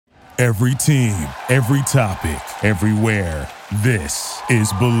Every team, every topic, everywhere. This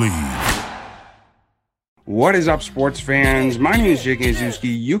is Believe. What is up, sports fans? My name is Jake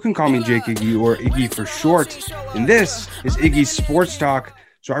Azuski. You can call me Jake Iggy or Iggy for short. And this is Iggy's Sports Talk.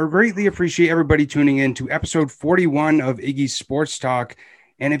 So I greatly appreciate everybody tuning in to episode 41 of Iggy's Sports Talk.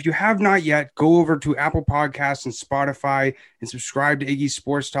 And if you have not yet, go over to Apple Podcasts and Spotify and subscribe to Iggy's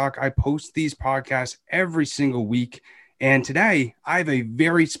Sports Talk. I post these podcasts every single week. And today, I have a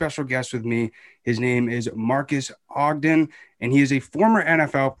very special guest with me. His name is Marcus Ogden, and he is a former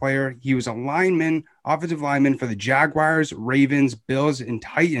NFL player. He was a lineman, offensive lineman for the Jaguars, Ravens, Bills, and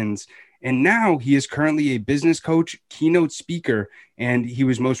Titans. And now he is currently a business coach, keynote speaker, and he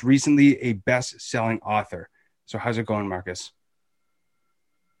was most recently a best-selling author. So how's it going, Marcus?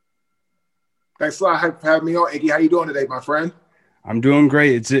 Thanks a lot for having me on, Iggy. How you doing today, my friend? I'm doing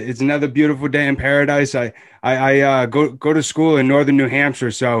great. It's another beautiful day in paradise. I go to school in northern New Hampshire,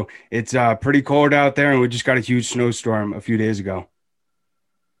 so it's pretty cold out there, and we just got a huge snowstorm a few days ago.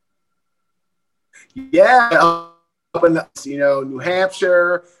 Yeah, up in New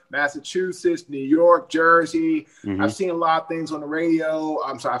Hampshire, Massachusetts, New York, Jersey. Mm-hmm. I've seen a lot of things on the radio.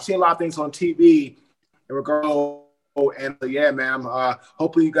 I've seen a lot of things on TV in regard. And yeah, man,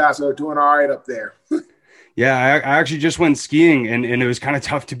 hopefully you guys are doing all right up there. Yeah, I actually just went skiing, and it was kind of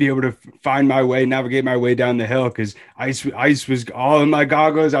tough to be able to find my way, navigate my way down the hill because ice was all in my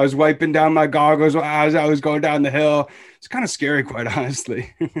goggles. I was wiping down my goggles as I was going down the hill. It's kind of scary, quite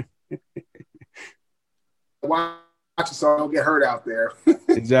honestly. Watch so I don't get hurt out there.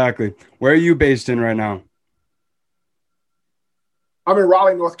 Exactly. Where are you based in right now? I'm in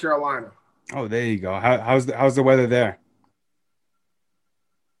Raleigh, North Carolina. Oh, there you go. How's the weather there?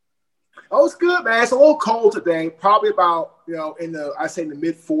 Oh, it's good, man. It's a little cold today. Probably about, in the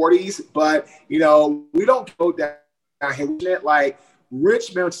mid 40s, but we don't go down here. Like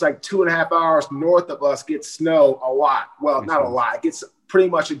Richmond, which is like 2.5 hours north of us, gets snow a lot. Well, not a lot. It gets pretty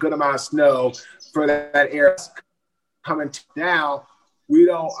much a good amount of snow for that area coming down. We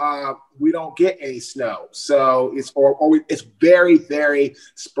don't get any snow. So it's very, very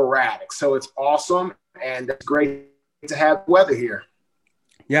sporadic. So it's awesome. And it's great to have weather here.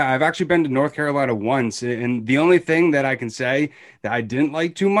 Yeah, I've actually been to North Carolina once, and the only thing that I can say that I didn't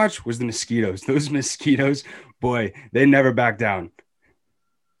like too much was the mosquitoes. Those mosquitoes, boy, they never back down.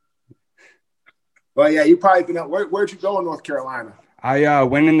 Well, yeah, you probably been. Where'd you go in North Carolina? I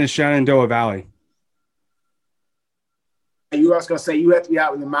went in the Shenandoah Valley. You were going to say you have to be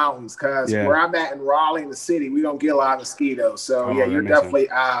out in the mountains because where I'm at in Raleigh in the city, we don't get a lot of mosquitoes. So, you're definitely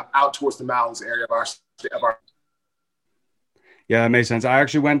out towards the mountains area of our. Yeah, that makes sense. I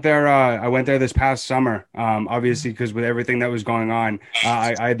actually went there. I went there this past summer, obviously, because with everything that was going on,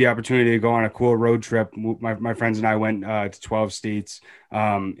 I had the opportunity to go on a cool road trip. My friends and I went to 12 states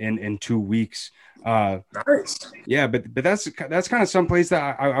in 2 weeks. Nice. Yeah, but that's kind of someplace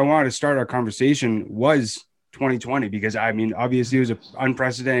that I wanted to start our conversation was 2020, because I mean, obviously it was an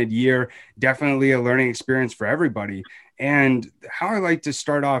unprecedented year, definitely a learning experience for everybody. And how I like to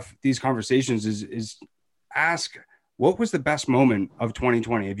start off these conversations is ask, what was the best moment of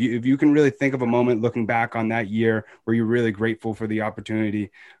 2020? If you can really think of a moment looking back on that year where you're really grateful for the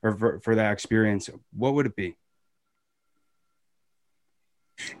opportunity or for that experience, what would it be?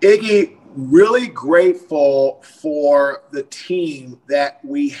 Iggy, really grateful for the team that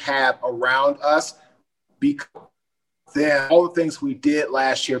we have around us, because then all the things we did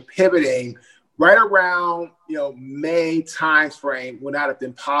last year, pivoting right around May timeframe would not have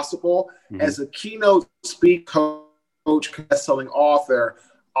been possible. Mm-hmm. As a keynote speaker, coach, best-selling author,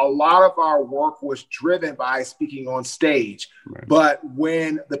 a lot of our work was driven by speaking on stage. Right. But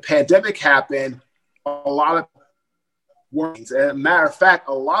when the pandemic happened, a lot of work, as a matter of fact,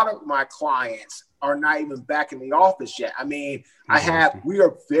 a lot of my clients are not even back in the office yet. I mean, we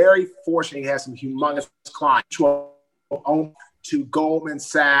are very fortunate to have some humongous clients to Goldman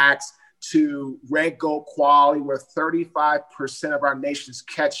Sachs, to Red Gold Quality, where 35% of our nation's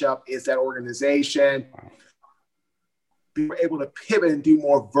catch-up is that organization. Wow. We were able to pivot and do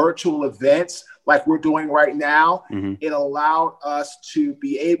more virtual events like we're doing right now. Mm-hmm. It allowed us to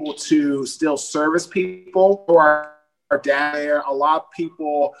be able to still service people who are down there. A lot of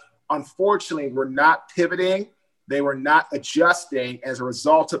people, unfortunately, were not pivoting. They were not adjusting. As a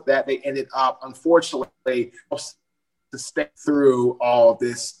result of that, they ended up, unfortunately, to stay through all of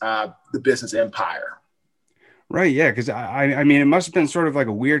this, the business empire. Right. Yeah. Because I mean, it must have been sort of like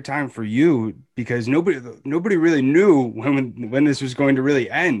a weird time for you because nobody really knew when this was going to really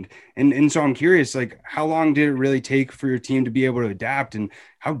end. And so I'm curious, like, how long did it really take for your team to be able to adapt, and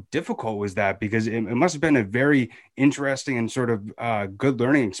how difficult was that? Because it must have been a very interesting and sort of good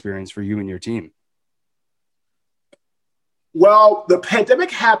learning experience for you and your team. Well, the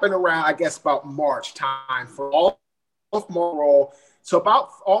pandemic happened around, I guess, about March time for all of Marlboro. So about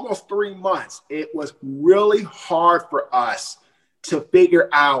almost 3 months, it was really hard for us to figure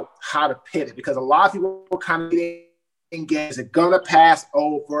out how to pivot because a lot of people were kind of getting engaged. Is it going to pass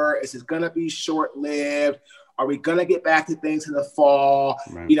over? Is it going to be short-lived? Are we going to get back to things in the fall?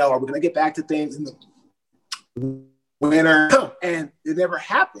 Right. You know, are we going to get back to things in the winter? And it never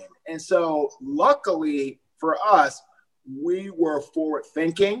happened. And so luckily for us, we were forward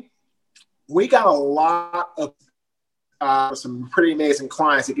thinking. We got a lot of some pretty amazing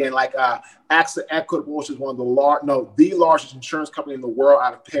clients. Again, like AXA Equitable, which is one of the largest insurance company in the world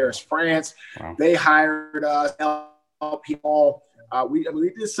out of Paris, France. Wow. They hired us, people. We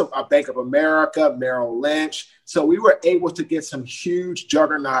did some Bank of America, Merrill Lynch. So we were able to get some huge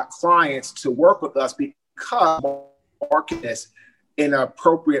juggernaut clients to work with us because market this in an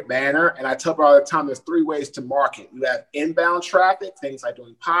appropriate manner. And I tell people all the time, there's 3 ways to market. You have inbound traffic, things like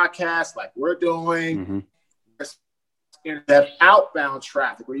doing podcasts like we're doing. Mm-hmm. And have outbound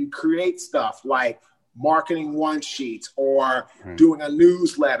traffic where you create stuff like marketing one sheets or doing a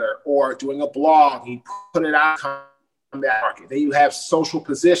newsletter or doing a blog. You put it out on that market. Then you have social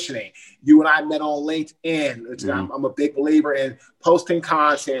positioning. You and I met on LinkedIn. Mm-hmm. I'm a big believer in posting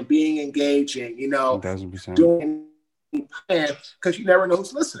content, being engaging, 1,000%. Doing because you never know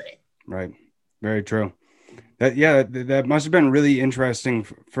who's listening. Right. Very true. That must have been really interesting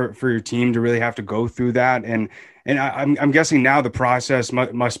for your team to really have to go through that. And I'm guessing now the process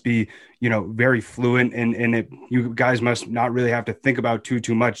must be, very fluent and you guys must not really have to think about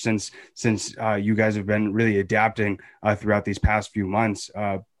too much since you guys have been really adapting throughout these past few months.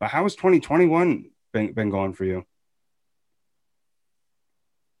 But how has 2021 been going for you?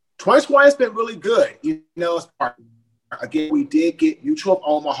 2020 has been really good. Again, we did get Mutual of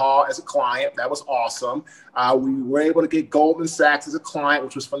Omaha as a client. That was awesome. We were able to get Goldman Sachs as a client,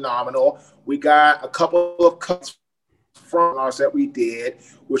 which was phenomenal. We got a couple of cuts from us that we did,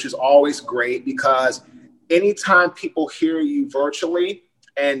 which is always great because anytime people hear you virtually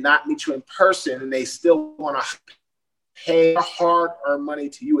and not meet you in person and they still want to pay hard-earned money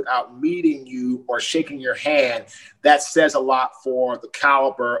to you without meeting you or shaking your hand, that says a lot for the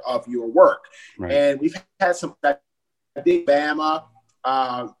caliber of your work. Right. And we've had some that did Bama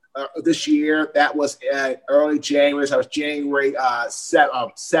this year. That was early January. So that was January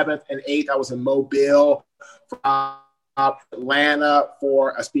 7th and 8th. I was in Mobile, Atlanta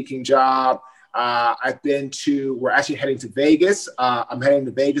for a speaking job. We're actually heading to Vegas. I'm heading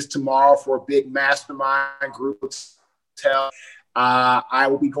to Vegas tomorrow for a big mastermind group hotel. I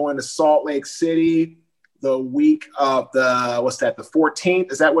will be going to Salt Lake City the week of the 14th.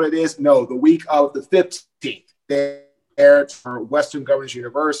 Is that what it is? No, the week of the 15th. There for Western Governors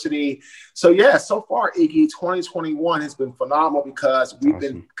University. So yeah, so far, Iggy, 2021 has been phenomenal because we've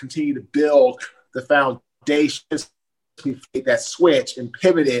been continuing to build the foundations. We made that switch and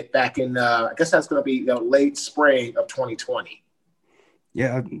pivoted back in, I guess that's going to be late spring of 2020.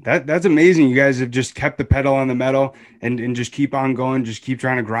 Yeah, that's amazing. You guys have just kept the pedal on the metal and just keep on going, just keep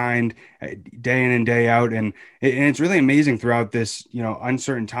trying to grind day in and day out. And it's really amazing throughout this,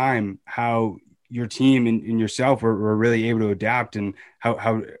 uncertain time, how your team and yourself were really able to adapt and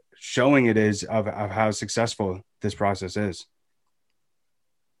how showing it is of how successful this process is.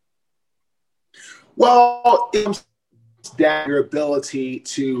 Well, it's that your ability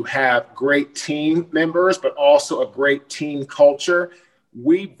to have great team members, but also a great team culture.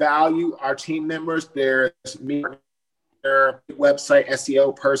 We value our team members. There's me, their website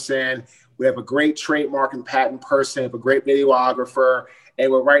SEO person. We have a great trademark and patent person. We have a great videographer.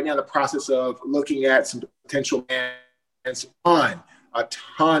 And we're right now in the process of looking at some potential brands on a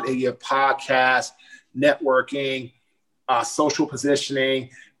ton of podcasts, networking, social positioning,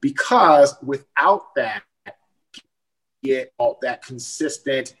 because without that, get that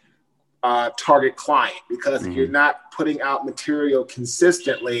consistent target client. Because if you're not putting out material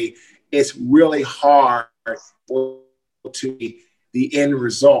consistently, it's really hard to the end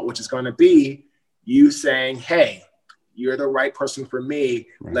result, which is going to be you saying, hey, you're the right person for me.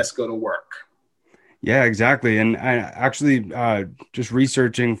 Right. Let's go to work. Yeah, exactly. And I actually just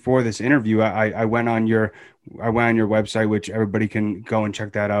researching for this interview, I went on your I went on your website, which everybody can go and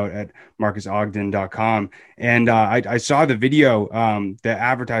check that out at marcusogden.com. And I saw the video, the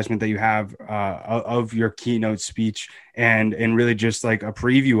advertisement that you have of your keynote speech, and really just like a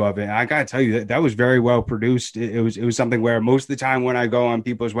preview of it. I got to tell you that was very well produced. It was something where most of the time when I go on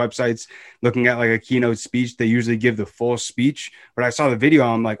people's websites looking at like a keynote speech, they usually give the full speech. But I saw the video,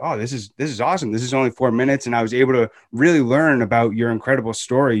 I'm like, oh, this is awesome. This is only 4 minutes, and I was able to really learn about your incredible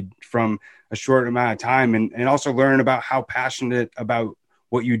story from a short amount of time, and also learn about how passionate about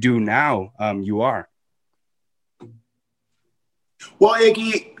what you do now you are. Well,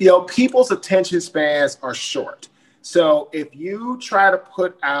 Iggy, people's attention spans are short. So if you try to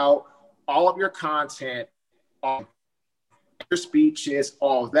put out all of your content, all your speeches,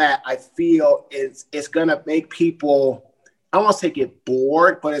 all that, I feel it's going to make people, I don't want to say get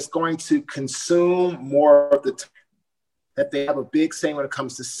bored, but it's going to consume more of the time that they have a big saying when it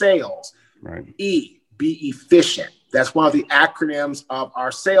comes to sales. Right. E, be efficient. That's one of the acronyms of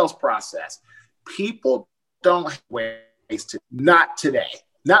our sales process. People don't waste it. Not today.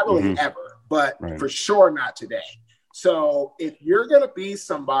 Not really ever, but for sure not today. So if you're going to be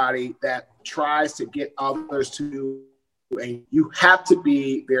somebody that tries to get others to do, and you have to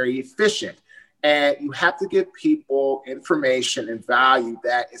be very efficient, and you have to give people information and value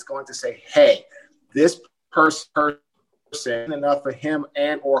that is going to say, hey, this person enough for him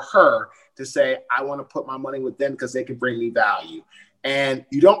and or her to say, I want to put my money with them because they can bring me value. And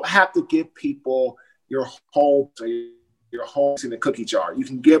you don't have to give people your whole in the cookie jar. You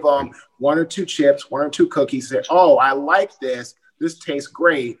can give them 1 or 2 chips, 1 or 2 cookies, say, oh, I like this. This tastes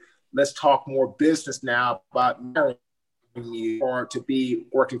great. Let's talk more business now about marrying you or to be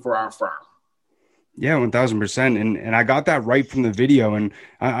working for our firm. Yeah, 1000%. And I got that right from the video. And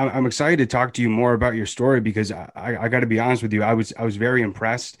I'm excited to talk to you more about your story, because I got to be honest with you. I was very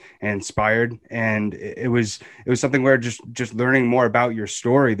impressed and inspired. And it was something where just learning more about your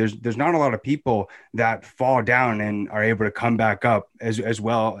story. There's not a lot of people that fall down and are able to come back up as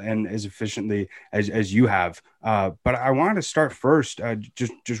well and as efficiently as you have. But I wanted to start first,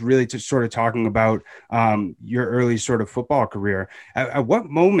 just really to sort of talking about your early sort of football career. At what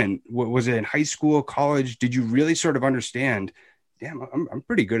moment, was it in high school, college, did you really sort of understand, damn, I'm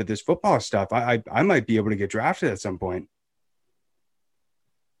pretty good at this football stuff. I might be able to get drafted at some point?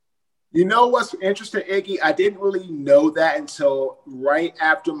 You know what's interesting, Iggy? I didn't really know that until right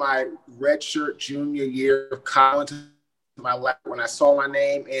after my redshirt junior year of college. When I saw my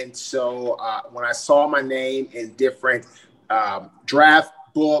name, and so when I saw my name in different draft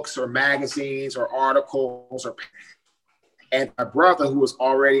books or magazines or articles, and my brother, who was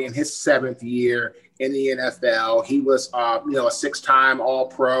already in his 7th year in the NFL, he was a 6-time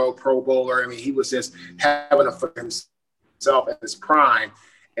All-Pro, Pro Bowler. I mean, he was just having a for himself at his prime.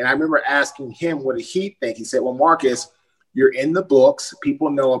 And I remember asking him, what did he think? He said, well, Marcus, you're in the books. People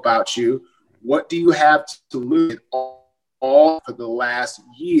know about you. What do you have to lose all for the last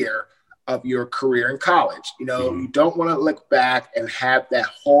year of your career in college? You don't want to look back and have that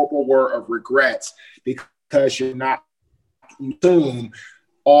horrible word of regrets because you're not consumed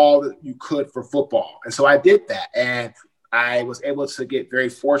all that you could for football. And so I did that. And I was able to get very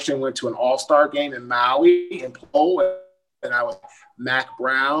fortunate, went to an all-star game in Maui and and I was Mac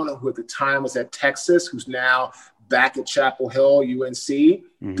Brown, who at the time was at Texas, who's now back at Chapel Hill,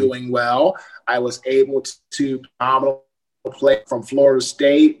 UNC, doing well. I was able to play from Florida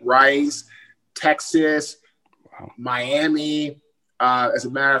State, Rice, Texas, Miami. As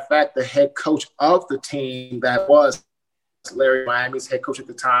a matter of fact, the head coach of the team that was Larry Miami's head coach at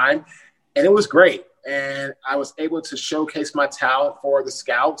the time. And it was great. And I was able to showcase my talent for the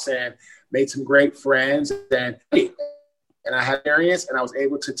scouts and made some great friends. And I had experience, and I was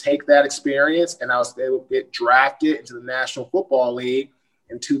able to take that experience, and I was able to get drafted into the National Football League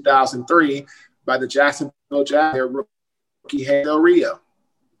in 2003 by the Jacksonville Jaguars, their rookie Del Rio.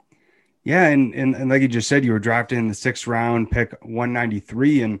 Yeah, and like you just said, you were drafted in the 6th round, pick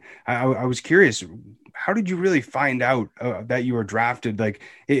 193, and I was curious, how did you really find out that you were drafted? Like,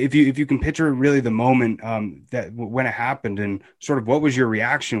 if you can picture really the moment that when it happened, and sort of what was your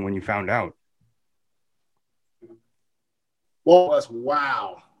reaction when you found out? Was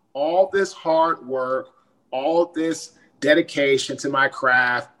wow, all this hard work, all this dedication to my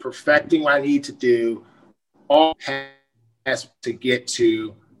craft, perfecting what I need to do, all has to get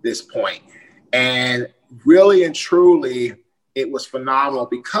to this point. And really and truly, it was phenomenal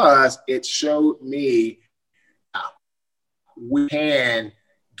because it showed me we can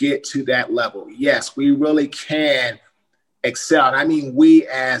get to that level. Yes, we really can excel. And I mean, we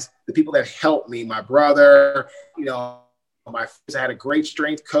as the people that helped me, my brother, I had a great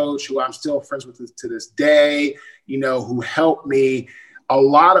strength coach who I'm still friends with to this day, who helped me.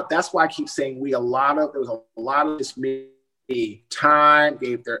 That's why I keep saying there was a lot of just me time,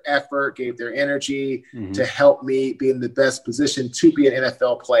 gave their effort, gave their energy to help me be in the best position to be an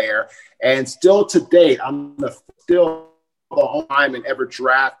NFL player. And still to date, I'm still the only lineman ever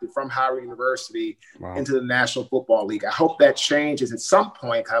drafted from Howard University into the National Football League. I hope that changes at some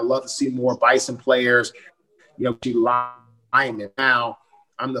point. I'd love to see more Bison players, linemen. Now,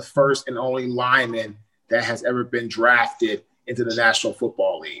 I'm the first and only lineman that has ever been drafted into the National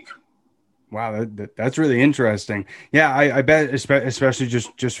Football League. Wow, that's really interesting. Yeah, I bet, especially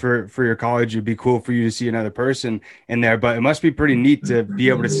just for your college, it'd be cool for you to see another person in there. But it must be pretty neat to be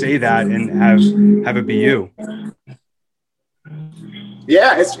able to say that and have it be you.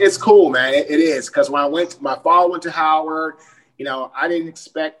 Yeah, it's cool, man. It is, because when my father went to Howard, I didn't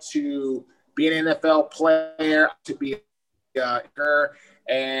expect to be an NFL player, to be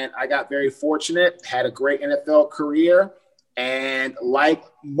and I got very fortunate, had a great NFL career. And like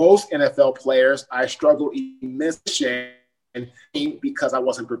most NFL players, I struggled immensely because I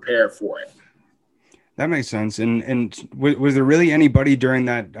wasn't prepared for it. That makes sense. And was there really anybody during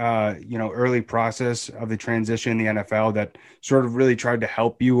that early process of the transition in the NFL that sort of really tried to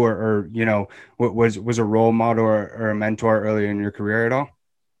help you, or was a role model or a mentor earlier in your career at all?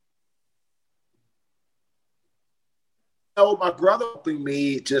 My brother helping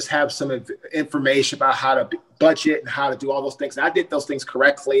me just have some information about how to budget and how to do all those things. And I did those things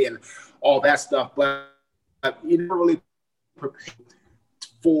correctly and all that stuff, but you never really prepare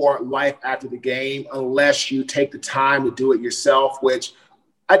for life after the game unless you take the time to do it yourself, which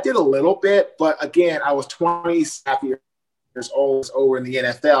I did a little bit. But again, I was 27 years old, over in the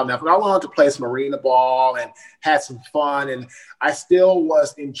NFL. Now, I wanted to play some arena ball and had some fun, and I still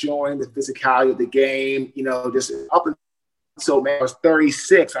was enjoying the physicality of the game, just up until I was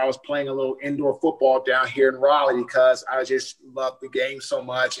 36. I was playing a little indoor football down here in Raleigh because I just loved the game so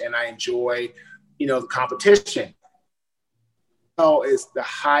much and I enjoy, the competition. Is the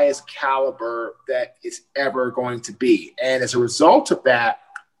highest caliber that it's ever going to be. And as a result of that,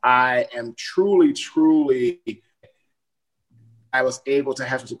 I am truly, I was able to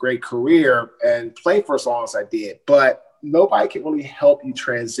have such a great career and play for as long as I did. But nobody can really help you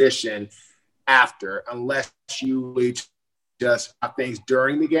transition after unless you really just have things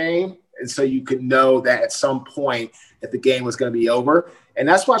during the game. And so you can know that at some point that the game was going to be over. And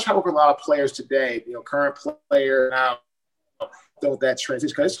that's why I try to work with a lot of players today, current player now, with that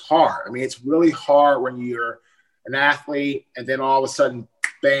transition, because it's hard. I mean, it's really hard when you're an athlete and then all of a sudden,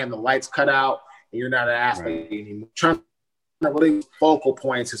 bam, the lights cut out and you're not an athlete anymore. Trying to really focal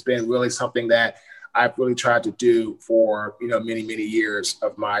points has been really something that I've really tried to do for, many, many years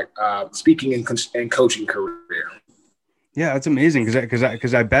of my speaking and coaching career. Yeah, that's amazing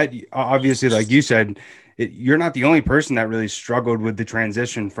because I bet, obviously, like you said, you're not the only person that really struggled with the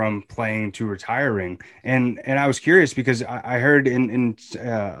transition from playing to retiring. And I was curious because I heard in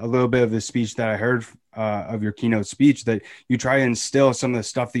a little bit of the speech that I heard of your keynote speech that you try to instill some of the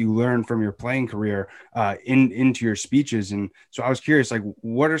stuff that you learned from your playing career into your speeches. And so I was curious, like,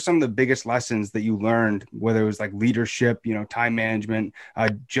 what are some of the biggest lessons that you learned, whether it was like leadership, time management,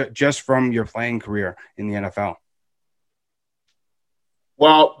 just from your playing career in the NFL?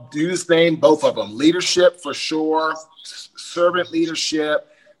 Well, do this name, both of them. Leadership for sure, servant leadership,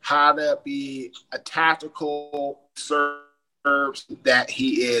 how to be a tactical servant that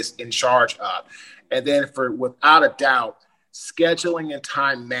he is in charge of. And then without a doubt, scheduling and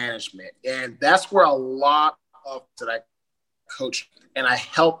time management. And that's where a lot of that I coach, and I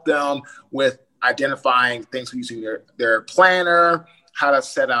help them with identifying things using their planner, how to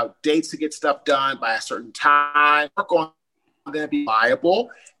set out dates to get stuff done by a certain time, work on going to be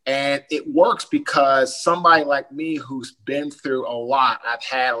viable. And it works because somebody like me who's been through a lot, I've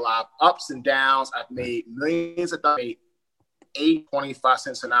had a lot of ups and downs. I've made millions of dollars, made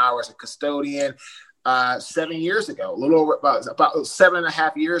 $8.25 an hour as a custodian 7 years ago, a little over about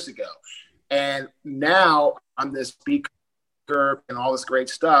 7.5 years ago. And now I'm the speaker and all this great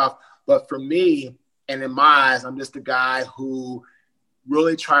stuff. But for me, and in my eyes, I'm just a guy who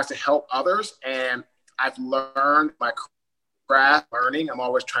really tries to help others. And I've learned my craft, learning. I'm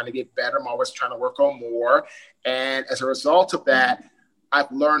always trying to get better. I'm always trying to work on more. And as a result of that,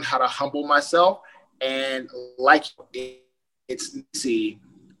 I've learned how to humble myself, and it's easy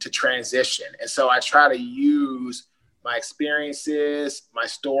to transition. And so I try to use my experiences, my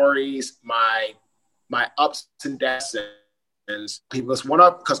stories, my ups and downs.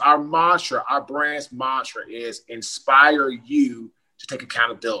 Because our brand's mantra is inspire you to take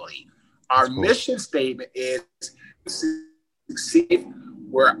accountability. Our mission statement is succeed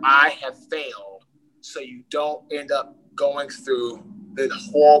where I have failed, so you don't end up going through the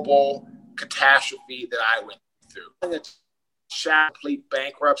horrible catastrophe that I went through. Complete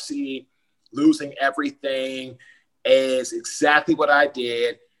bankruptcy, losing everything is exactly what I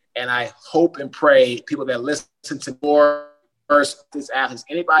did. And I hope and pray people that listen to more this athletes,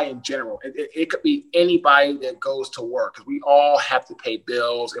 anybody in general, it could be anybody that goes to work, because we all have to pay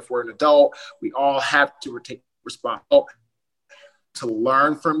bills. If we're an adult, we all have to take responsibility to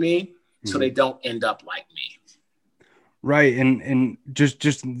learn from me, so they don't end up like me. Right. And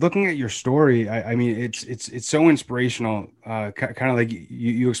just looking at your story, I mean, it's so inspirational. Kind of like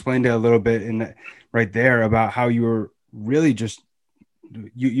you explained it a little bit right there about how you were really just,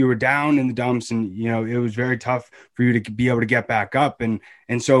 you were down in the dumps, and, you know, it was very tough for you to be able to get back up. And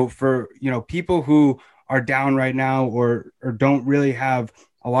so for, you know, people who are down right now or don't really have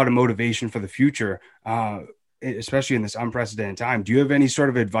a lot of motivation for the future, especially in this unprecedented time, do you have any sort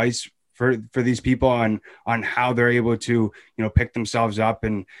of advice for these people on how they're able to, you know, pick themselves up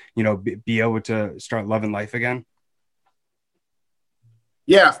and, you know, be able to start loving life again?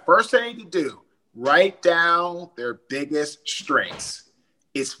 Yeah. First thing to do, write down their biggest strengths.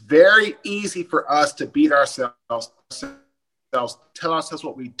 It's very easy for us to beat ourselves, tell ourselves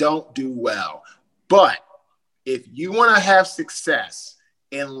what we don't do well. But if you want to have success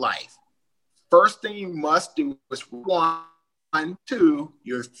in life, first thing you must do is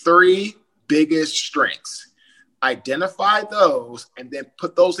your 3 biggest strengths. Identify those and then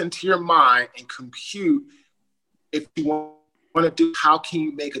put those into your mind and compute if you want to do, how can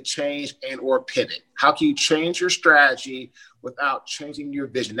you make a change and or pivot? How can you change your strategy without changing your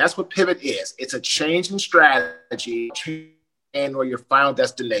vision? That's what pivot is. It's a change in strategy and or your final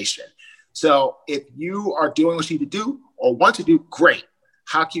destination. So if you are doing what you need to do or want to do, great.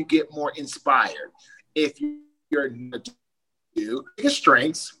 How can you get more inspired? If you're do your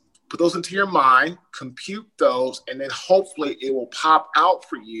strengths, put those into your mind, compute those, and then hopefully it will pop out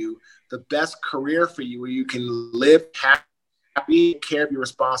for you the best career for you, where you can live happy, take care of your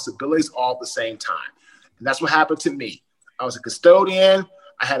responsibilities all at the same time. And that's what happened to me. I was a custodian.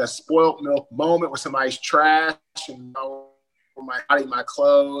 I had a spoiled milk moment with somebody's trash and my body, my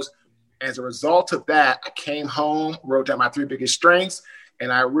clothes. As a result of that, I came home, wrote down my 3 biggest strengths,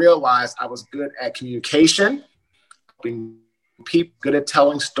 and I realized I was good at communication, being people, good at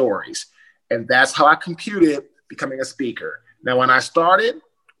telling stories. And that's how I computed becoming a speaker. Now, when I started,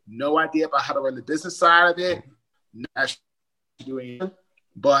 no idea about how to run the business side of it,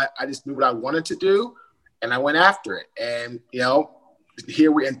 but I just knew what I wanted to do, and I went after it. And, you know,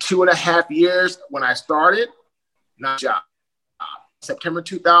 here we in 2.5 years when I started, not a job. September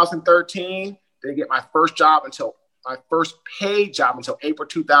 2013, didn't get my first paid job until April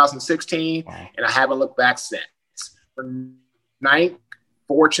 2016, and I haven't looked back since. For 9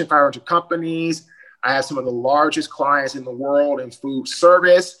 Fortune 500 companies. I have some of the largest clients in the world in food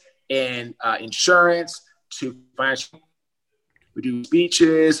service and insurance to financial. We do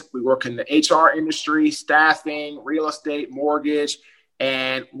speeches. We work in the HR industry, staffing, real estate, mortgage,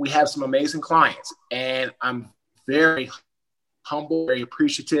 and we have some amazing clients. And I'm very humble, very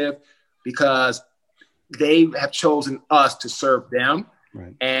appreciative, because they have chosen us to serve them.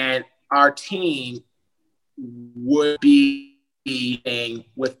 Right. And our team would be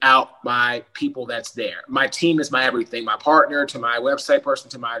without my people that's there. My team is my everything, my partner, to my website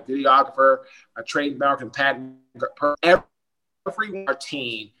person, to my videographer, my trade marketing patent. Every our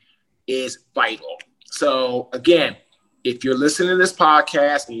team is vital. So again, if you're listening to this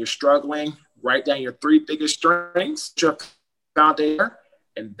podcast and you're struggling, write down your 3 biggest strengths, your foundation,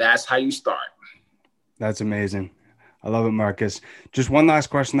 and that's how you start. That's amazing. I love it, Marcus. Just one last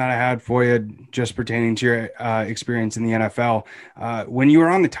question that I had for you, just pertaining to your experience in the NFL. When you were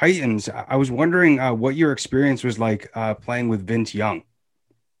on the Titans, I was wondering what your experience was like playing with Vince Young.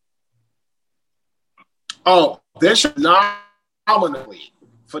 Oh, Vince,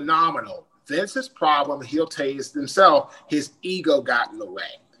 phenomenal. Vince's problem, he'll tell you himself, his ego got in the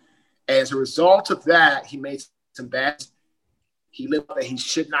way. As a result of that, he made some bad. He lived that he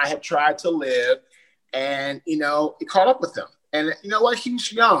should not have tried to live. And, you know, it caught up with him. And you know what?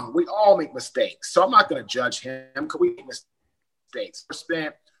 He's young. We all make mistakes. So I'm not going to judge him because we make mistakes. I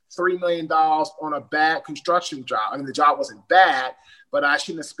spent $3 million on a bad construction job. I mean, the job wasn't bad, but I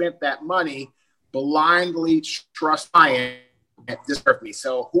shouldn't have spent that money blindly trust client and deserve me.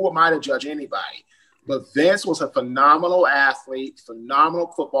 So who am I to judge anybody? But Vince was a phenomenal athlete,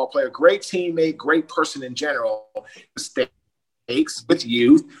 phenomenal football player, great teammate, great person in general. Mistakes with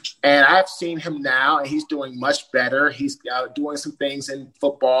youth, and I've seen him now, and he's doing much better. He's doing some things in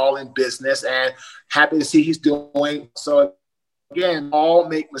football and business, and happy to see he's doing so again, all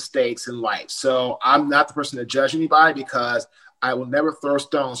make mistakes in life. So I'm not the person to judge anybody because I will never throw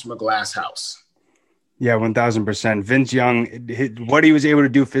stones from a glass house. Yeah, 1,000%. Vince Young, what he was able to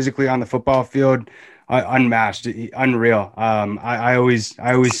do physically on the football field, unmatched, unreal. I always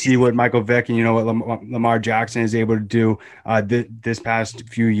see what Michael Vick and what Lamar Jackson is able to do this past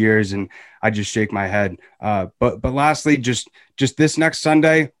few years, and I just shake my head. But lastly, just this next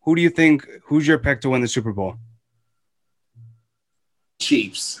Sunday, who's your pick to win the Super Bowl?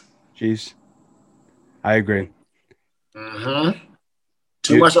 Chiefs. I agree.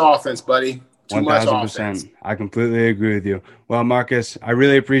 Too much offense, buddy. 1,000%. I completely agree with you. Well, Marcus, I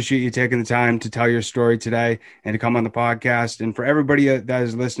really appreciate you taking the time to tell your story today and to come on the podcast. And for everybody that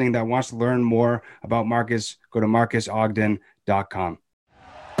is listening that wants to learn more about Marcus, go to marcusogden.com.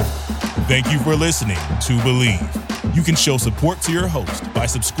 Thank you for listening to Believe. You can show support to your host by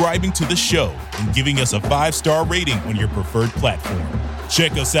subscribing to the show and giving us a 5-star rating on your preferred platform.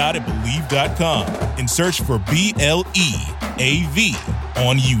 Check us out at Believe.com and search for BLEAV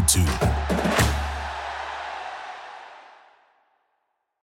on YouTube.